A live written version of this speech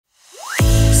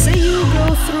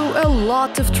a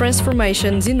lot of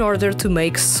transformations in order to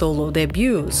make solo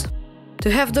debuts. To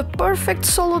have the perfect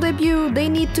solo debut, they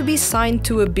need to be signed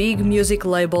to a big music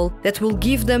label that will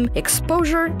give them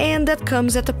exposure and that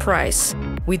comes at a price,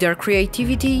 with their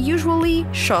creativity usually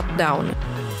shot down.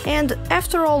 And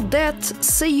after all that,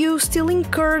 Seiyuu still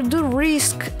incurred the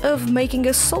risk of making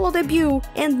a solo debut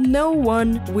and no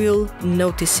one will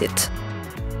notice it.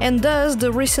 And thus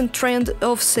the recent trend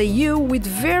of Seiyuu, with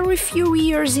very few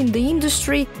years in the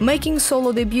industry making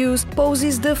solo debuts,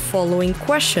 poses the following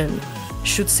question.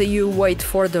 Should Seiyuu wait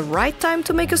for the right time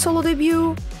to make a solo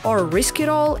debut, or risk it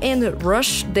all and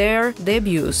rush their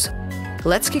debuts?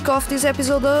 Let's kick off this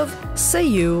episode of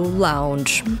Seiyuu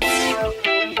Lounge.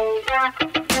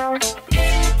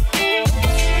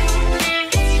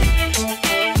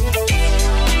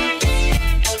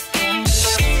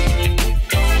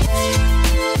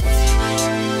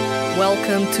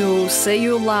 Welcome to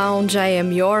Seiyuu Lounge. I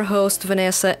am your host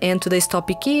Vanessa, and today's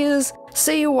topic is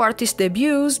Seiyuu artist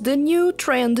debuts, the new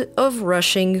trend of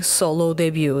rushing solo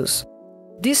debuts.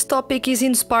 This topic is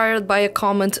inspired by a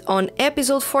comment on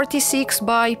episode 46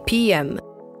 by PM.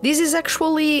 This is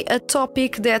actually a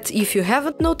topic that, if you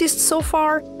haven't noticed so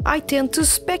far, I tend to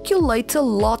speculate a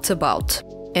lot about.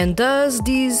 And thus,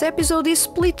 this episode is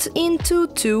split into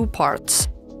two parts.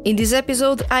 In this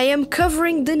episode, I am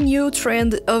covering the new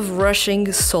trend of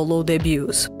rushing solo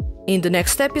debuts. In the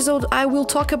next episode, I will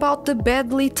talk about the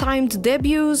badly timed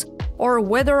debuts, or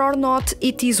whether or not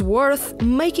it is worth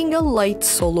making a late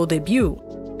solo debut.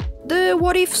 The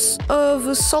what-ifs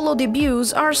of solo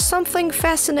debuts are something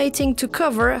fascinating to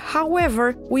cover,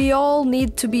 however, we all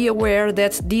need to be aware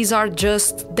that these are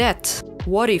just that,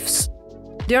 what-ifs.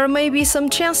 There may be some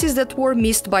chances that were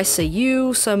missed by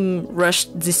Seiyuu, some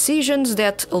rushed decisions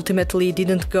that ultimately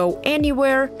didn't go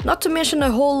anywhere, not to mention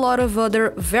a whole lot of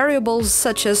other variables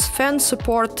such as fan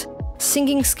support,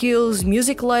 singing skills,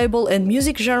 music label and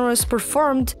music genres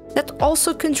performed that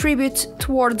also contribute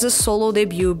towards a solo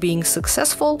debut being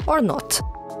successful or not.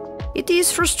 It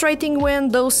is frustrating when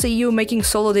those Seiyuu making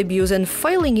solo debuts and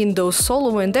failing in those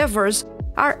solo endeavors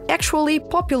are actually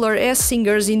popular as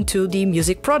singers in 2D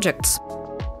music projects.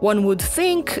 One would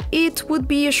think it would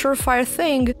be a surefire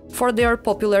thing for their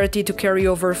popularity to carry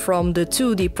over from the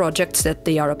 2D projects that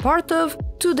they are a part of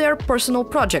to their personal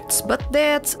projects, but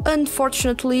that,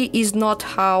 unfortunately, is not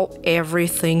how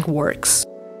everything works.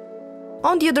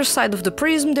 On the other side of the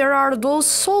prism, there are those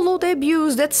solo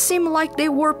debuts that seem like they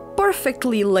were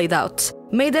perfectly laid out,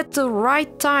 made at the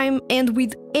right time and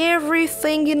with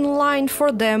everything in line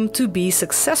for them to be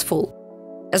successful.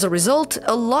 As a result,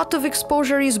 a lot of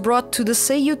exposure is brought to the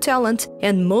Seiyuu talent,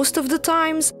 and most of the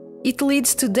times, it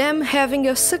leads to them having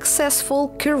a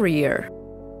successful career.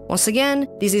 Once again,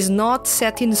 this is not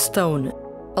set in stone.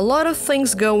 A lot of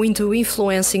things go into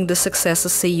influencing the success a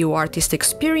Seiyuu artist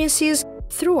experiences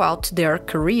throughout their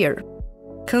career.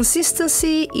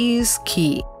 Consistency is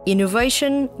key.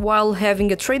 Innovation, while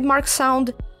having a trademark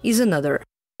sound, is another.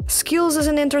 Skills as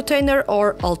an entertainer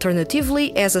or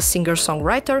alternatively as a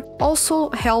singer-songwriter also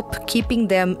help keeping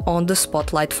them on the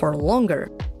spotlight for longer.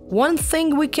 One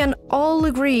thing we can all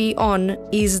agree on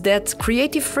is that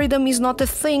creative freedom is not a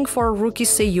thing for rookie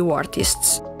Seiyuu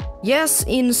artists. Yes,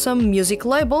 in some music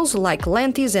labels like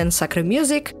Lantis and Sacra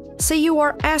Music, Seiyuu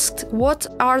are asked what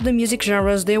are the music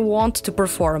genres they want to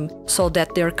perform, so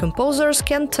that their composers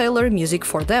can tailor music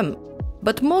for them.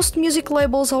 But most music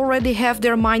labels already have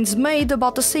their minds made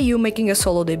about a Seiyuu making a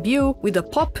solo debut with a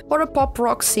pop or a pop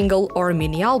rock single or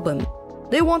mini album.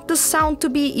 They want the sound to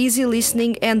be easy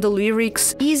listening and the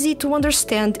lyrics easy to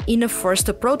understand in a first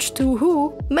approach to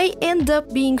who may end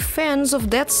up being fans of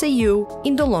that Seiyuu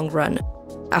in the long run.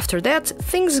 After that,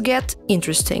 things get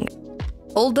interesting.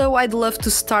 Although I'd love to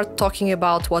start talking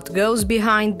about what goes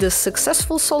behind the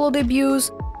successful solo debuts,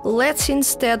 let's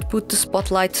instead put the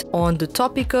spotlight on the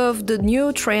topic of the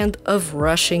new trend of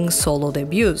rushing solo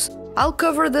debuts. I'll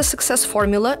cover the success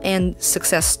formula and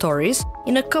success stories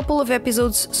in a couple of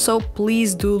episodes, so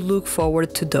please do look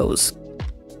forward to those.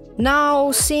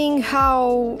 Now, seeing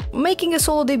how making a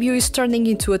solo debut is turning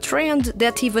into a trend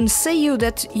that even Seiyuu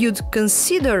that you'd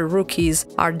consider rookies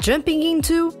are jumping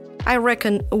into, I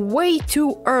reckon way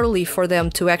too early for them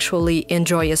to actually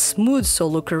enjoy a smooth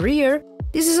solo career.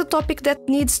 This is a topic that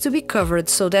needs to be covered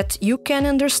so that you can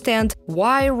understand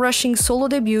why rushing solo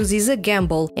debuts is a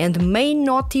gamble and may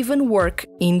not even work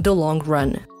in the long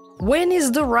run. When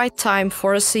is the right time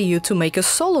for a Seiyuu to make a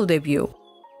solo debut?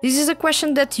 This is a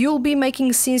question that you'll be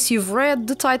making since you've read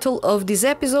the title of this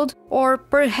episode, or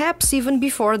perhaps even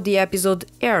before the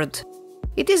episode aired.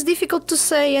 It is difficult to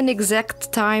say an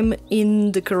exact time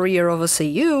in the career of a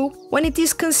seiyuu when it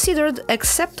is considered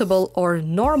acceptable or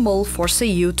normal for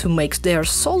seiyuu to make their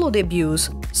solo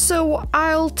debuts, so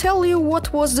I'll tell you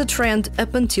what was the trend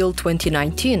up until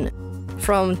 2019.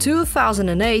 From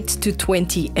 2008 to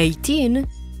 2018,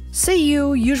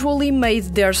 seiyuu usually made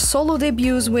their solo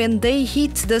debuts when they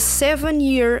hit the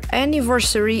 7-year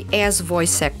anniversary as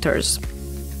voice actors.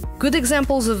 Good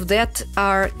examples of that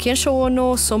are Kensho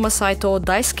Ono, Soma Saito,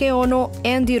 Daisuke Ono,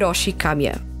 and Hiroshi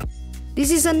Kamiya. This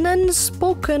is an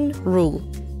unspoken rule.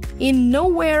 In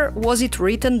nowhere was it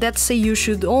written that seiyuu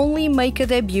should only make a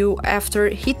debut after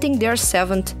hitting their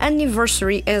 7th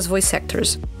anniversary as voice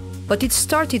actors. But it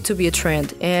started to be a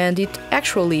trend, and it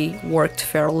actually worked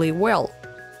fairly well.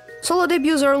 Solo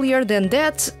debuts earlier than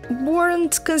that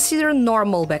weren't considered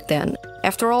normal back then.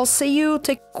 After all, seiyuu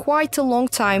take quite a long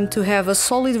time to have a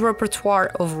solid repertoire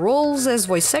of roles as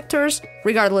voice actors,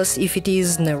 regardless if it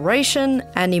is narration,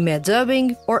 anime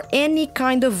dubbing, or any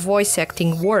kind of voice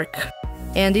acting work.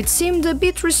 And it seemed a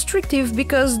bit restrictive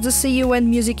because the seiyuu and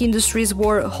music industries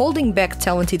were holding back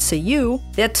talented seiyuu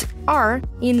that are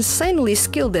insanely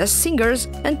skilled as singers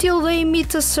until they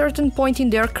meet a certain point in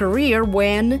their career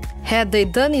when, had they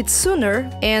done it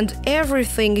sooner and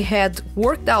everything had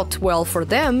worked out well for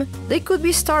them, they could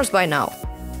be stars by now.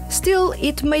 Still,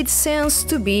 it made sense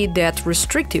to be that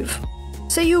restrictive.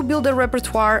 Seiyuu build a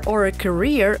repertoire or a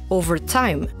career over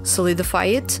time, solidify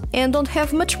it, and don't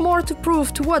have much more to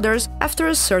prove to others after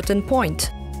a certain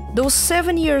point. Those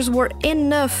 7 years were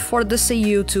enough for the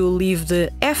seiyuu to leave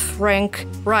the F rank,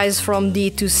 rise from D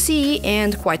to C,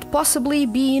 and quite possibly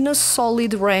be in a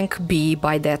solid rank B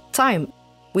by that time.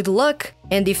 With luck,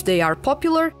 and if they are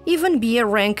popular, even be a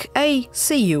rank A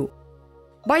seiyuu.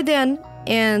 By then,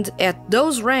 and at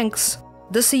those ranks,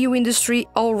 the seiyuu industry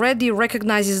already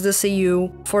recognizes the seiyuu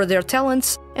for their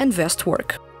talents and vast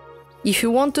work. If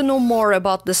you want to know more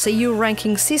about the seiyuu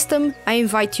ranking system, I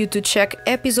invite you to check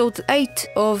episode 8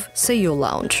 of Seiyuu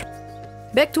Lounge.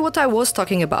 Back to what I was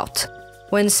talking about.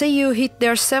 When seiyuu hit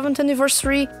their 7th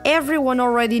anniversary, everyone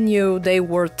already knew they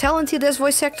were talented as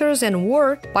voice actors and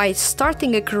were, by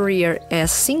starting a career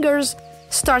as singers,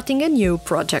 starting a new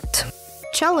project,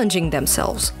 challenging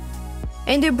themselves.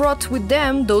 And they brought with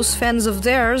them those fans of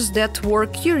theirs that were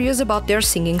curious about their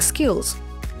singing skills.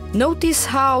 Notice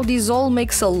how this all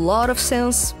makes a lot of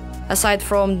sense? Aside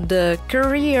from the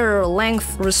career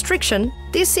length restriction,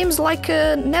 this seems like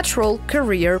a natural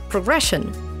career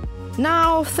progression.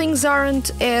 Now things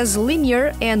aren't as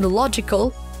linear and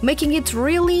logical, making it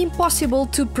really impossible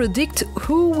to predict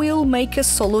who will make a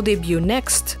solo debut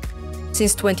next.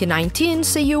 Since 2019,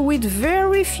 seiyuu with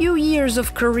very few years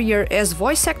of career as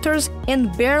voice actors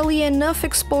and barely enough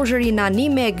exposure in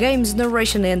anime, games,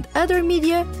 narration and other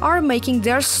media are making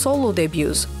their solo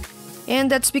debuts. And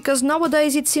that's because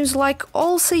nowadays it seems like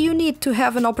all seiyuu need to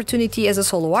have an opportunity as a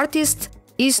solo artist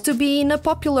is to be in a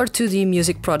popular 2D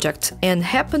music project and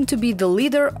happen to be the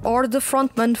leader or the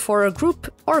frontman for a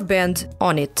group or band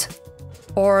on it.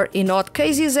 Or in odd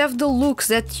cases have the looks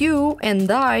that you and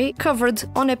I covered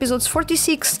on episodes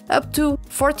 46 up to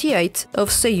 48 of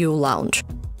Seiyuu Lounge.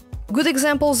 Good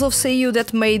examples of seiyuu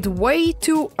that made way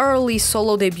too early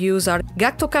solo debuts are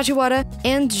Gakuto Kajiwara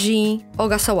and Jin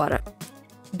Ogasawara.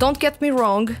 Don't get me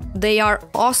wrong, they are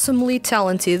awesomely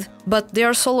talented, but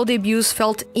their solo debuts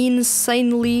felt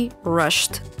insanely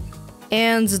rushed.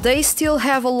 And they still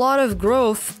have a lot of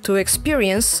growth to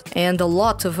experience and a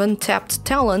lot of untapped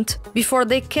talent before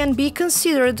they can be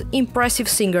considered impressive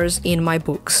singers in my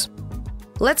books.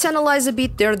 Let's analyze a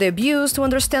bit their debuts to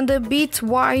understand a bit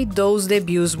why those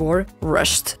debuts were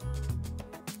rushed.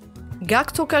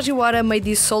 Gakuto Kajiwara made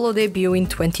his solo debut in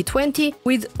 2020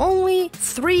 with only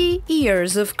 3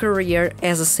 years of career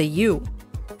as a seiyuu.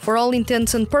 For all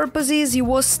intents and purposes, he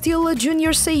was still a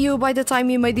junior seiyuu by the time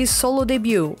he made his solo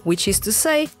debut, which is to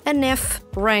say, an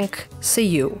F-rank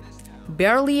seiyuu.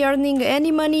 Barely earning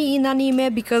any money in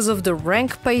anime because of the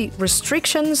rank pay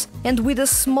restrictions, and with a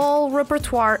small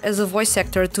repertoire as a voice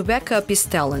actor to back up his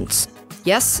talents.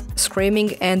 Yes,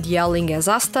 screaming and yelling as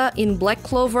Asta in Black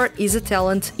Clover is a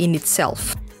talent in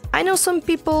itself. I know some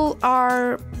people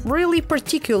are really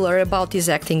particular about his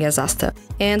acting as Asta,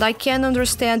 and I can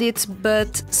understand it,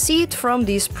 but see it from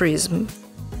this prism.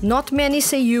 Not many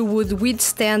seiyuu would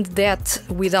withstand that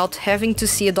without having to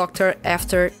see a doctor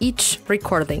after each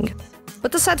recording.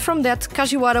 But aside from that,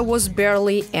 Kajiwara was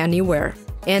barely anywhere.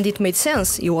 And it made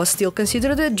sense, he was still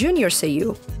considered a junior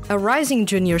seiyuu. A rising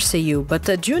junior seiyuu, but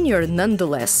a junior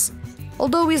nonetheless.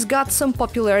 Although he's got some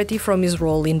popularity from his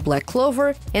role in Black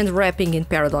Clover and rapping in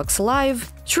Paradox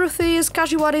Live, truth is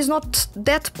Kajiwara is not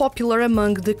that popular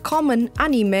among the common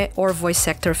anime or voice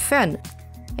actor fan,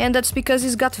 and that's because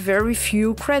he's got very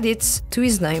few credits to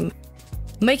his name.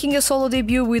 Making a solo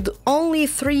debut with only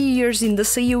 3 years in the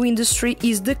Seiyuu industry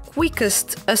is the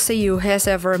quickest a Seiyuu has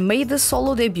ever made a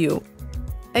solo debut.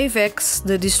 Avex,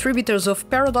 the distributors of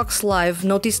Paradox Live,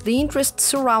 noticed the interest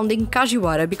surrounding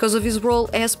Kajiwara because of his role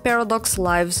as Paradox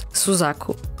Live's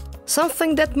Suzaku.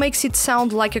 Something that makes it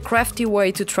sound like a crafty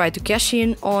way to try to cash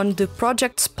in on the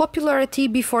project's popularity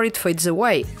before it fades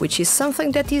away, which is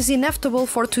something that is inevitable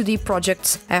for 2D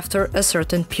projects after a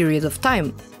certain period of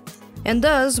time. And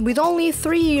thus, with only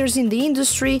 3 years in the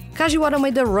industry, Kajiwara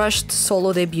made a rushed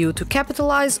solo debut to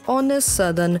capitalize on a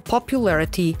sudden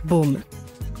popularity boom.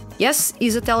 Yes,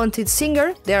 he's a talented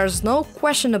singer, there's no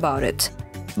question about it.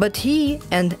 But he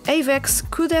and Avex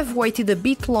could have waited a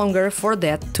bit longer for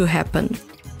that to happen.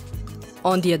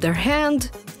 On the other hand,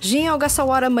 Jin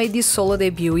Ogasawara made his solo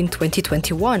debut in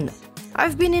 2021.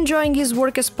 I've been enjoying his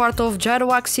work as part of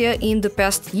Gyroaxia in the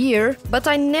past year, but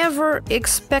I never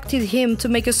expected him to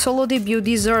make a solo debut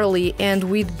this early and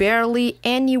with barely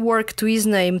any work to his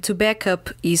name to back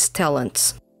up his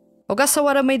talents.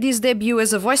 Ogasawara made his debut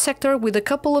as a voice actor with a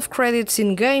couple of credits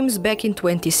in games back in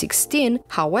 2016,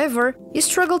 however, he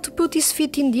struggled to put his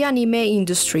feet in the anime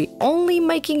industry, only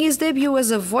making his debut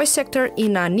as a voice actor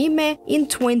in anime in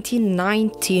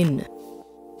 2019.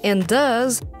 And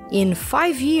thus, in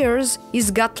 5 years, he's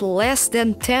got less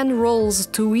than 10 roles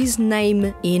to his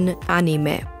name in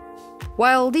anime.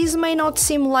 While this may not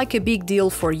seem like a big deal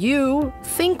for you,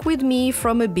 think with me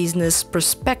from a business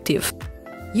perspective.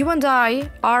 You and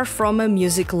I are from a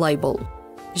music label.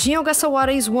 Jin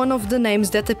Ogasawara is one of the names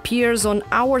that appears on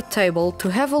our table to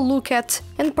have a look at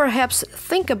and perhaps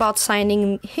think about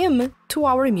signing him to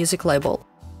our music label.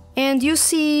 And you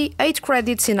see 8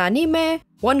 credits in anime,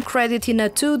 1 credit in a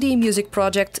 2D music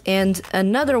project and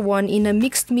another one in a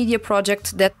mixed media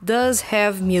project that does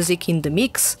have music in the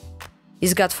mix.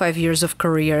 He's got 5 years of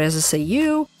career as a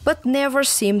seiyuu, but never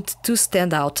seemed to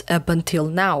stand out up until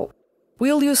now.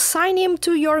 Will you sign him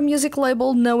to your music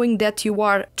label knowing that you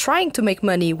are trying to make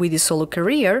money with his solo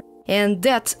career and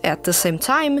that, at the same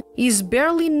time, is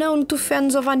barely known to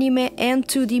fans of anime and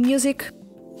 2D music?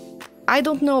 I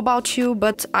don't know about you,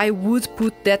 but I would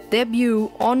put that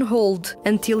debut on hold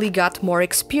until he got more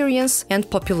experience and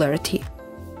popularity.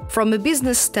 From a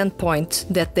business standpoint,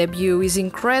 that debut is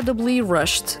incredibly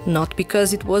rushed, not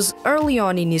because it was early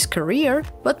on in his career,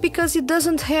 but because he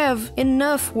doesn't have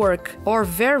enough work or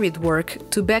varied work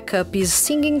to back up his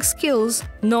singing skills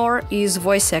nor his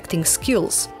voice acting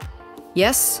skills.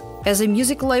 Yes, as a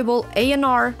music label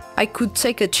A&R, I could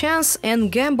take a chance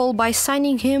and gamble by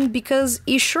signing him because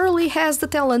he surely has the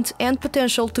talent and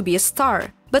potential to be a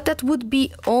star, but that would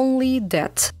be only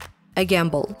that, a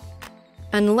gamble.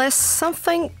 Unless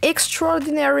something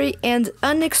extraordinary and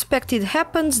unexpected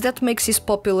happens that makes his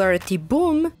popularity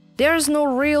boom, there's no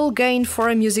real gain for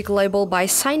a music label by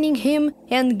signing him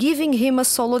and giving him a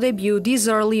solo debut this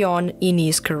early on in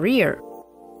his career.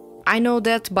 I know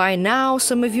that by now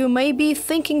some of you may be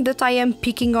thinking that I am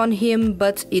picking on him,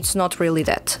 but it's not really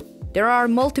that. There are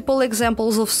multiple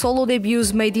examples of solo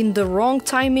debuts made in the wrong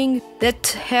timing that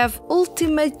have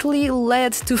ultimately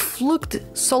led to fluked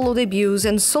solo debuts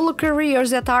and solo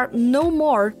careers that are no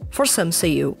more for some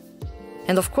seiyuu.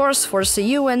 And of course, for a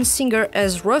seiyuu and singer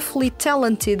as roughly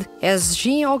talented as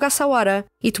Jin Ogasawara,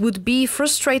 it would be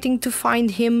frustrating to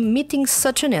find him meeting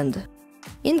such an end.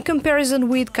 In comparison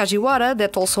with Kajiwara,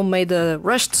 that also made a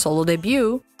rushed solo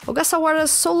debut,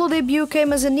 Ogasawara's solo debut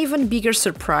came as an even bigger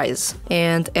surprise,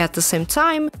 and at the same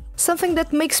time, something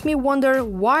that makes me wonder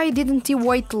why didn't he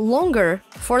wait longer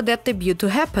for that debut to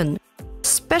happen,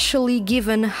 especially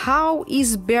given how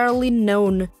he's barely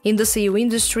known in the seiyuu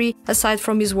industry aside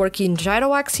from his work in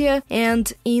Gyroaxia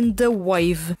and in the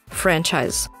Wave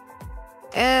franchise.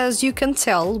 As you can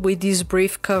tell with this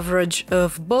brief coverage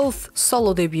of both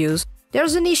solo debuts,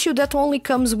 there's an issue that only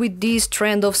comes with this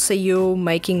trend of seiyuu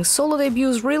making solo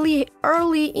debuts really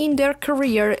early in their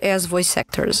career as voice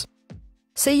actors.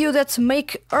 Seiyuu that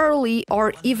make early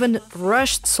or even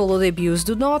rushed solo debuts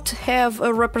do not have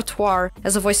a repertoire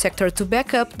as a voice actor to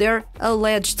back up their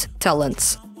alleged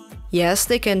talents. Yes,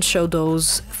 they can show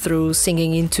those through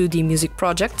singing in 2D music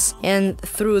projects and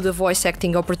through the voice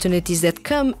acting opportunities that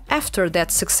come after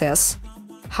that success.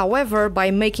 However,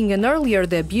 by making an earlier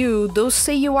debut, those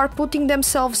seiyuu are putting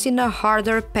themselves in a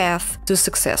harder path to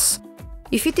success.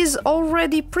 If it is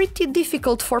already pretty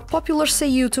difficult for popular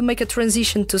seiyuu to make a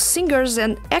transition to singers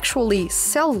and actually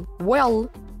sell well,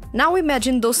 Now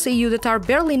imagine those seiyuu that are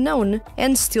barely known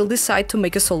and still decide to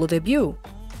make a solo debut.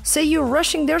 Seiyuu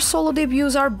rushing their solo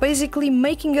debuts are basically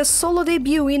making a solo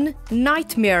debut in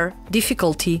nightmare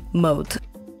difficulty mode.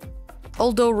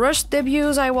 Although rushed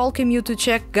debuts, I welcome you to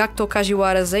check Gakto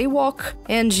Kajiwara's A-Walk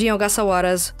and Jin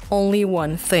Ogasawara's Only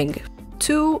One Thing.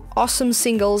 Two awesome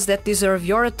singles that deserve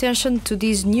your attention to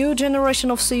this new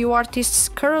generation of seiyuu artists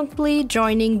currently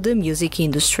joining the music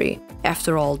industry.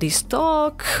 After all this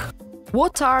talk,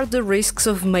 what are the risks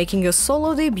of making a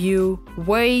solo debut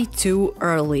way too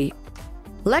early?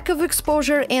 Lack of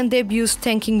exposure and debuts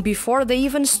tanking before they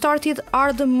even started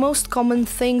are the most common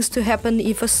things to happen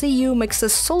if a seiyuu makes a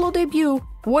solo debut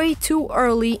way too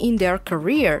early in their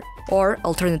career, or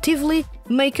alternatively,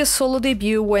 make a solo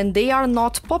debut when they are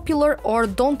not popular or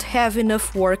don't have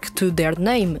enough work to their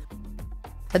name.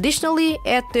 Additionally,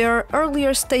 at their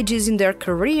earlier stages in their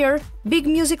career, big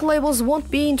music labels won't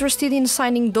be interested in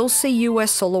signing those seiyuu as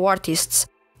solo artists,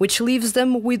 which leaves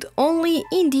them with only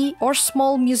indie or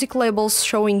small music labels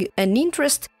showing an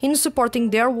interest in supporting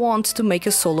their want to make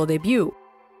a solo debut.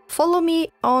 Follow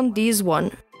me on this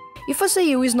one. If a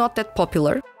seiyuu is not that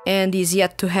popular and is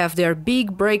yet to have their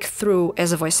big breakthrough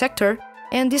as a voice actor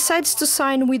and decides to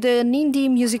sign with an indie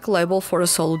music label for a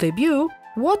solo debut,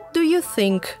 what do you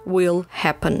think will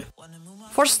happen?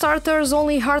 For starters,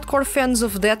 only hardcore fans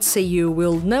of that seiyuu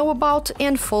will know about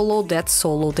and follow that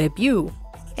solo debut.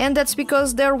 And that's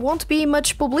because there won't be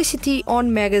much publicity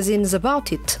on magazines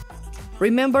about it.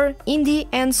 Remember, indie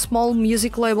and small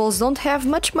music labels don't have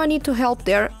much money to help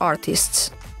their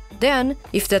artists. Then,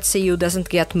 if that seiyuu doesn't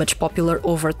get much popular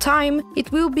over time,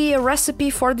 it will be a recipe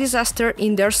for disaster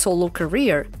in their solo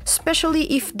career, especially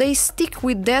if they stick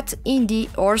with that indie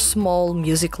or small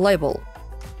music label.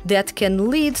 That can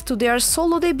lead to their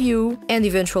solo debut and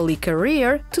eventually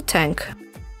career to tank.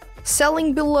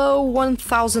 Selling below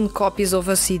 1,000 copies of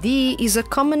a CD is a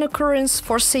common occurrence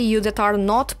for seiyuu that are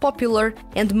not popular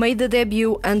and made a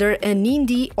debut under an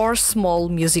indie or small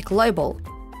music label.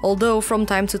 Although from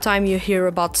time to time you hear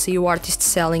about seiyuu artists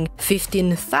selling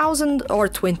 15,000 or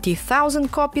 20,000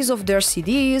 copies of their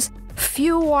CDs,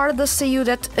 few are the seiyuu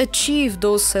that achieve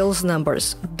those sales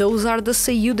numbers. Those are the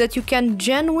seiyuu that you can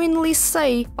genuinely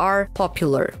say are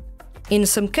popular. In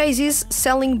some cases,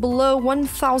 selling below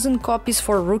 1,000 copies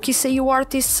for rookie seiyuu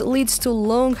artists leads to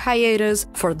long hiatus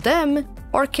for them,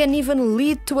 or can even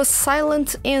lead to a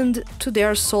silent end to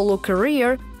their solo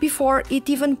career before it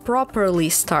even properly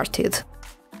started.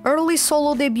 Early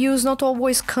solo debuts not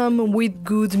always come with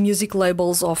good music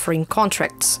labels offering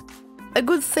contracts. A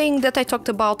good thing that I talked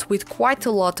about with quite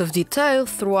a lot of detail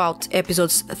throughout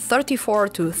episodes 34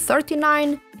 to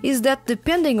 39 is that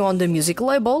depending on the music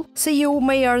label, seiyuu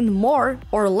may earn more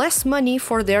or less money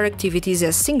for their activities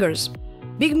as singers.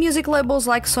 Big music labels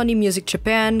like Sony Music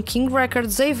Japan, King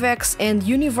Records, Avex and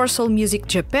Universal Music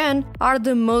Japan are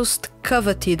the most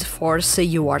coveted for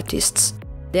seiyuu artists.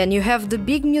 Then you have the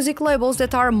big music labels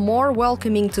that are more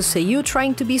welcoming to seiyuu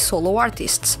trying to be solo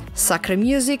artists: Sakura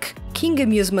Music, King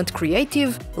Amusement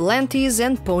Creative, Lantis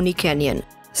and Pony Canyon.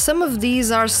 Some of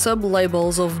these are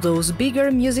sub-labels of those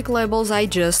bigger music labels I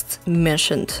just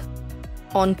mentioned.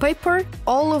 On paper,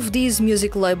 all of these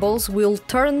music labels will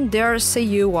turn their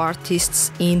seiyuu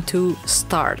artists into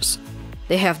stars.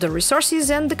 They have the resources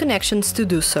and the connections to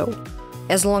do so.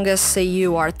 As long as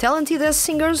seiyuu are talented as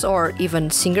singers or even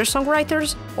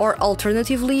singer-songwriters, or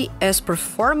alternatively as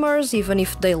performers even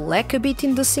if they lack a bit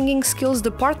in the singing skills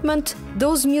department,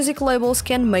 those music labels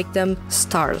can make them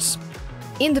stars.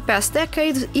 In the past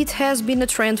decade, it has been a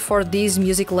trend for these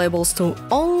music labels to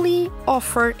only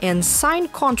offer and sign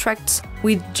contracts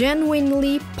with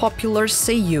genuinely popular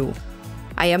seiyuu.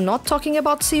 I am not talking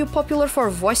about seiyuu popular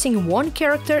for voicing one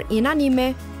character in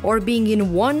anime or being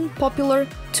in one popular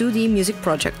 2D music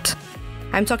project.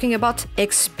 I'm talking about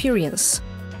experience,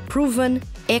 proven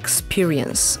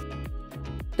experience.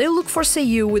 They look for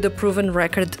seiyuu with a proven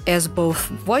record as both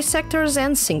voice actors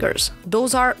and singers.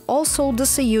 Those are also the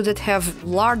seiyuu that have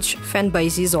large fan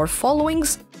bases or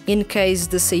followings, in case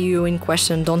the seiyuu in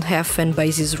question don't have fan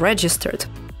bases registered.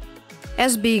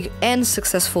 As big and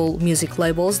successful music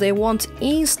labels, they want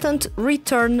instant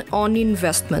return on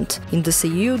investment in the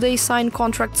seiyuu they sign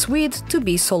contracts with to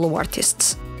be solo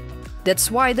artists. That's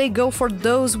why they go for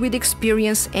those with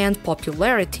experience and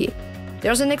popularity.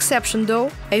 There's an exception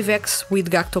though, Avex with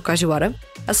Gakto Kajiwara.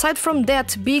 Aside from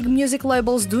that, big music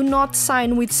labels do not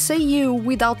sign with seiyuu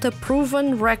without a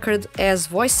proven record as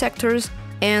voice actors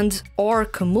and or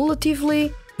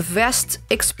cumulatively vast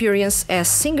experience as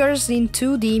singers in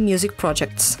 2D music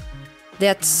projects.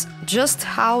 That's just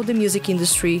how the music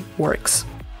industry works.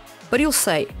 But you'll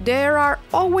say, there are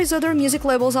always other music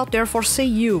labels out there for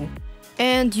Seiyuu.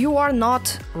 And you are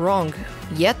not wrong.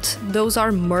 Yet, those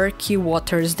are murky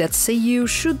waters that Seiyuu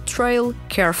should trail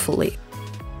carefully.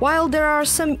 While there are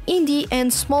some indie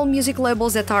and small music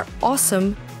labels that are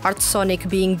awesome, Artsonic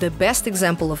being the best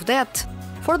example of that,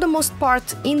 for the most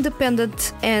part,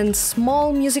 independent and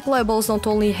small music labels not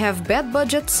only have bad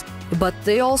budgets, but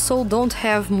they also don't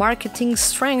have marketing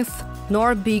strength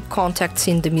nor big contacts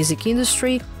in the music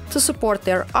industry to support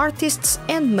their artists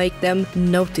and make them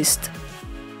noticed.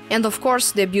 And of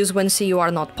course, debuts when Seiyuu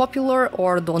are not popular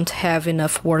or don't have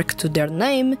enough work to their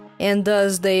name, and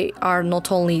thus they are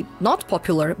not only not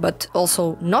popular but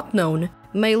also not known,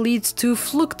 may lead to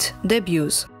fluked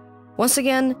debuts. Once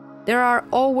again, there are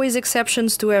always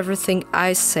exceptions to everything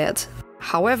I said.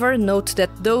 However, note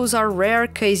that those are rare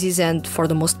cases and, for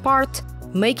the most part,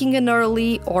 making an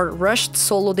early or rushed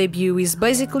solo debut is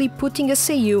basically putting a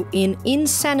Seiyuu in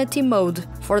insanity mode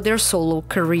for their solo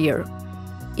career.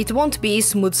 It won't be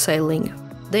smooth sailing.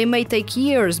 They may take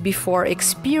years before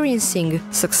experiencing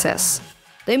success.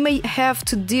 They may have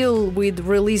to deal with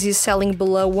releases selling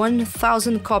below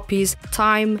 1,000 copies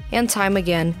time and time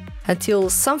again, until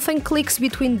something clicks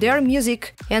between their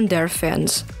music and their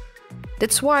fans.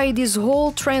 That's why this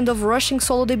whole trend of rushing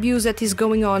solo debuts that is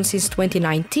going on since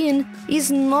 2019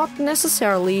 is not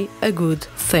necessarily a good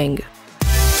thing.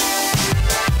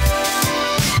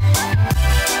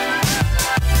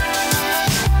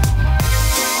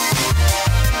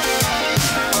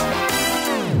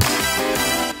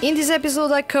 In this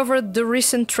episode, I covered the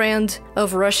recent trend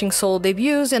of rushing solo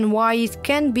debuts and why it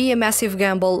can be a massive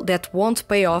gamble that won't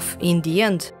pay off in the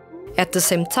end. At the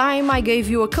same time, I gave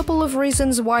you a couple of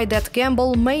reasons why that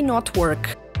gamble may not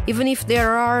work, even if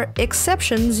there are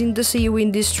exceptions in the Seiyuu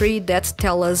industry that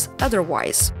tell us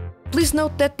otherwise. Please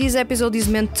note that this episode is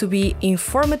meant to be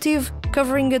informative,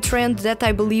 covering a trend that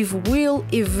I believe will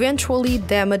eventually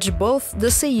damage both the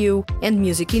Seiyuu and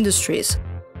music industries.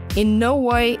 In no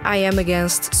way I am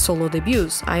against solo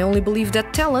debuts. I only believe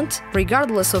that talent,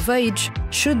 regardless of age,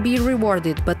 should be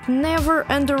rewarded, but never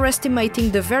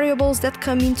underestimating the variables that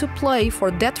come into play for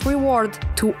that reward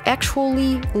to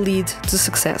actually lead to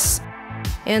success.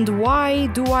 And why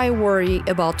do I worry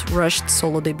about rushed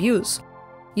solo debuts?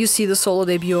 You see the solo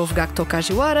debut of Gakto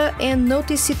Kajiwara and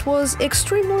notice it was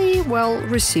extremely well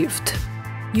received.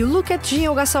 You look at Jin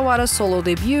Ogasawara's solo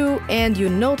debut and you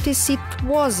notice it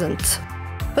wasn't.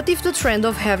 But if the trend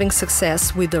of having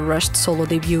success with a rushed solo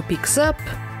debut picks up,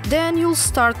 then you'll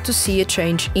start to see a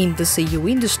change in the Seiyuu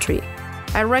industry.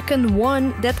 I reckon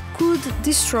one that could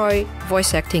destroy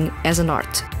voice acting as an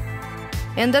art.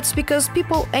 And that's because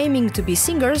people aiming to be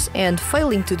singers and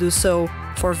failing to do so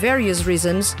for various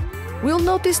reasons will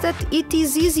notice that it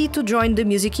is easy to join the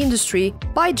music industry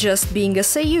by just being a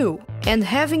Seiyuu and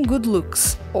having good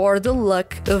looks or the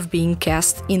luck of being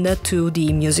cast in a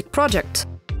 2D music project.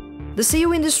 The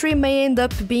Seiyuu industry may end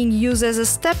up being used as a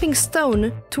stepping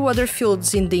stone to other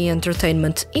fields in the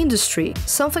entertainment industry,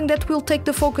 something that will take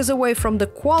the focus away from the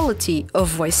quality of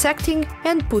voice acting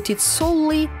and put it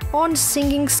solely on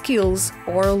singing skills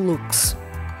or looks.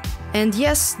 And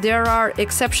yes, there are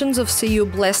exceptions of Seiyuu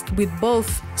blessed with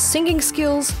both singing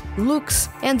skills, looks,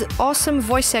 and awesome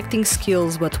voice acting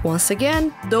skills, but once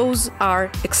again, those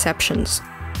are exceptions.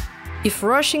 If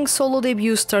rushing solo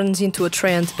debuts turns into a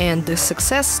trend and the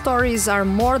success stories are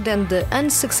more than the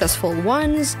unsuccessful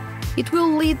ones, it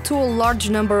will lead to a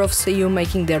large number of Seiyuu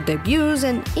making their debuts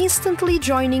and instantly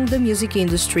joining the music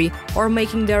industry or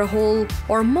making their whole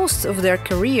or most of their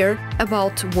career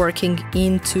about working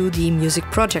in 2D music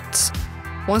projects.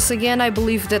 Once again, I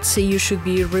believe that Seiyuu should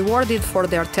be rewarded for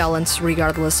their talents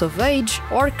regardless of age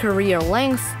or career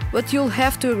length, but you'll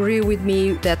have to agree with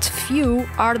me that few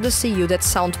are the Seiyuu that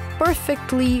sound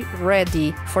perfectly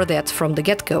ready for that from the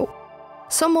get-go.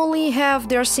 Some only have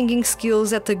their singing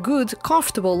skills at a good,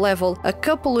 comfortable level a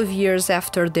couple of years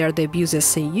after their debuts as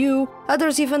Seiyuu,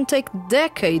 others even take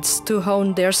decades to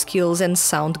hone their skills and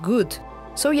sound good.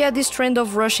 So yeah, this trend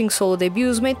of rushing solo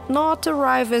debuts may not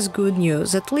arrive as good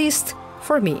news, at least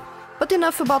for me. But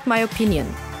enough about my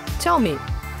opinion. Tell me,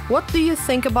 what do you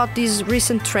think about this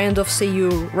recent trend of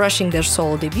Seiyuu rushing their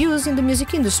solo debuts in the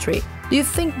music industry? Do you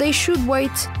think they should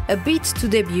wait a bit to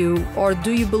debut, or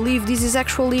do you believe this is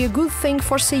actually a good thing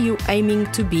for Seiyuu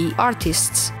aiming to be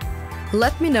artists?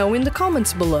 Let me know in the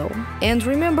comments below. And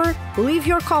remember, leave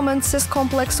your comments as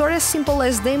complex or as simple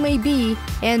as they may be,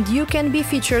 and you can be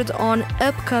featured on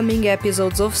upcoming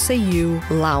episodes of Seiyuu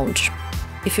Lounge.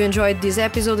 If you enjoyed this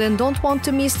episode and don't want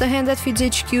to miss the Hand That Feeds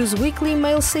HQ's weekly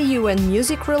male Seiyuu and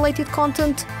music-related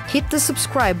content, hit the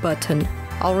subscribe button.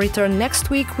 I'll return next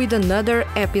week with another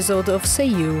episode of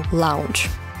Seiyuu Lounge.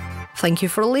 Thank you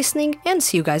for listening and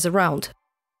see you guys around.